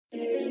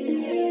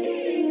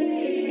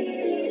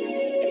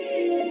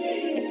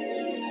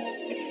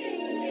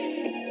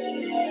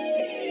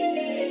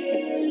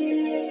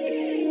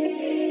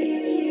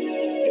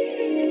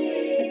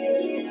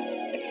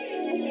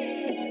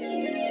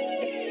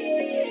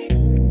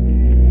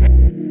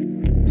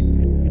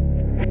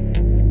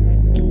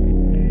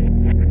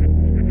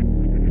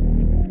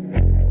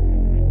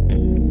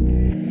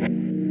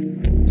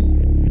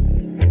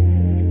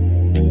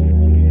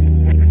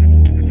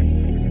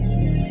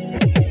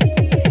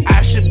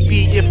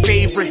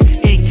Favorite,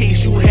 in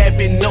case you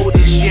haven't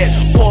noticed yet.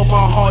 Pour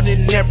my heart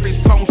in every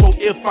song, so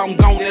if I'm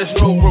gone, there's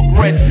no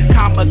regrets.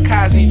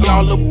 Kamikaze,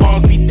 all the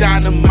bombs be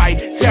dynamite.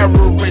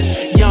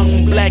 Terrorists,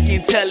 young, black,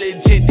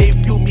 intelligent, they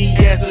view me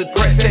as a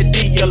threat. Set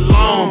the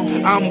alarm,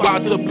 I'm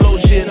about to blow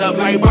shit up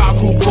like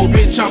Bakugo,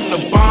 bitch, I'm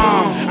the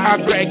bomb. I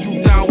drag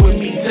you down with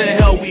me, to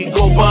hell we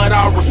go, but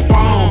I'll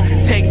respond.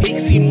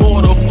 Techniques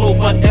immortal, flow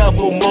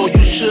forevermore.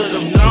 You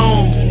should've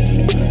known,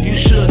 you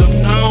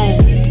should've known.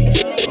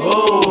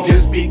 Oh,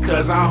 just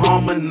because I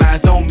harmonize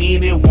don't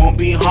mean it won't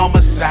be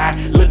homicide.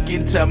 Look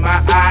into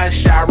my eyes,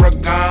 shower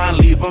gun,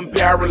 leave them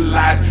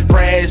paralyzed.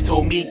 Fraz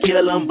told me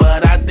kill him,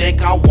 but I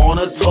think I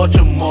wanna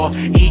torture more.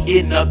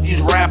 Eating up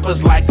these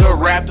rappers like a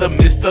raptor,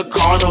 Mr.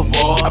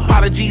 Carnivore.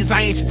 Apologies,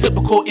 I ain't your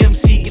typical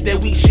MC. Get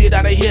that weak shit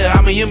out of here,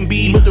 I'm a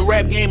MB. With the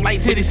rap game like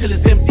titties till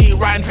it's empty.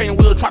 Riding training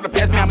wheel, try to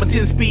pass me, I'm a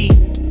 10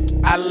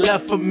 speed. I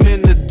left them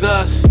in the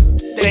dust.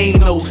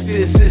 Thanos,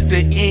 this is the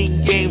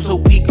end game, so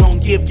we gon'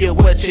 give you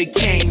what you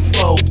came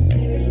for.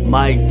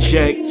 Mic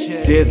check,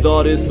 there's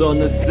artists on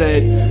the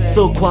set.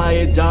 So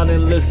quiet down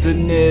and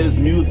listen, there's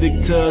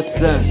music to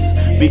assess.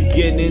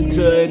 Beginning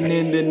to an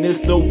ending,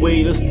 it's the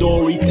way the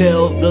story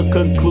tells. The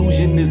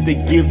conclusion is to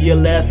give you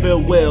last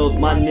farewells.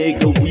 My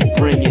nigga, we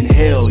bringin'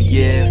 hell,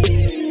 yeah.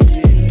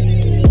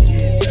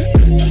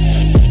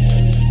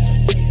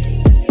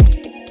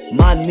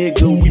 My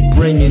nigga, we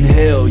bringin'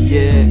 hell,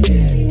 yeah.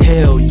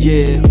 Hell,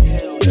 yeah.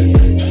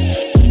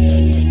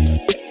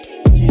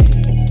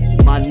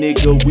 My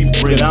nigga, we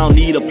bring it. I don't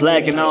need a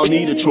plaque and I don't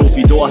need a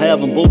trophy. Though I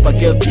have them both, I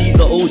guess these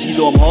are OG.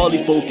 Though I'm hardly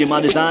spoken,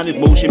 my design is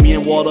motion. Me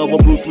and water of a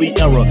Bruce Lee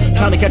era.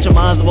 Trying to catch the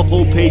minds of a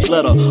full-page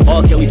letter.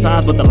 R. Kelly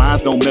signs, but the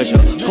lines don't measure.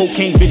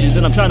 Cocaine bitches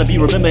and I'm trying to be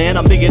remembered. And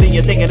I'm bigger than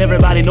you thinking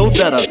everybody knows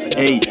better.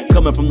 Hey,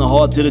 coming from the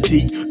heart to the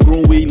teeth.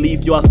 Grown with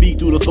elite, yo, I speak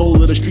through the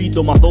soul of the street.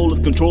 Though my soul is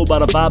controlled by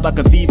the vibe I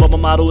conceive. All my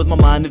motto is my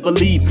mind is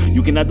belief.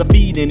 You cannot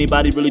defeat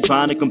anybody really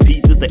trying to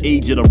compete. Just the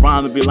age of the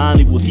rhyme, every line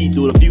equals heat.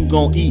 Through the few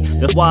gon' eat.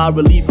 That's why I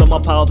release all my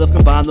powers that's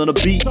combined on a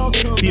beat.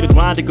 See the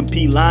grind to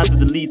compete, lines to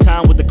delete,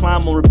 time with the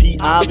climb on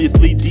repeat.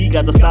 Obviously, D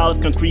got the style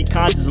of concrete,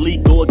 consciously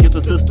go against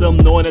the system,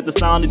 knowing that the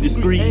sound is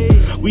discreet.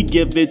 We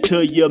give it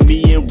to you,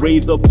 me and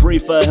Rayzzor, pray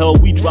for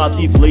help. We drop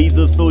these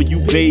lasers so you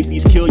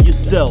babies kill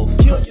yourself.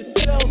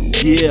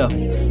 Yeah,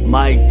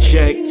 mic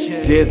check,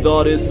 there's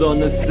artists on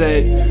the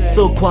set.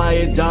 So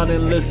quiet down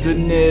and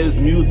listen, there's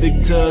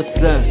music to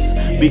assess.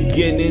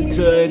 Beginning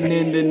to an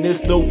ending,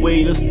 it's the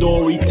way the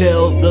story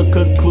tells. The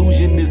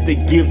conclusion is to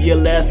give you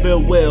last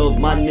farewells.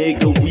 My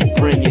nigga, we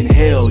bringin'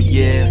 hell,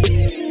 yeah.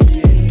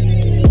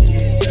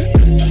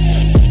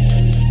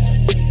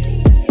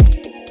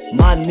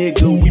 My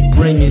nigga, we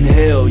bringin'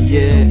 hell,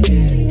 yeah.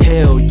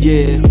 Hell,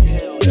 yeah.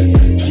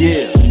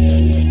 Yeah.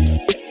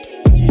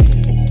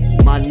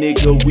 My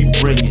nigga, we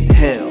bringin'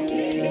 hell.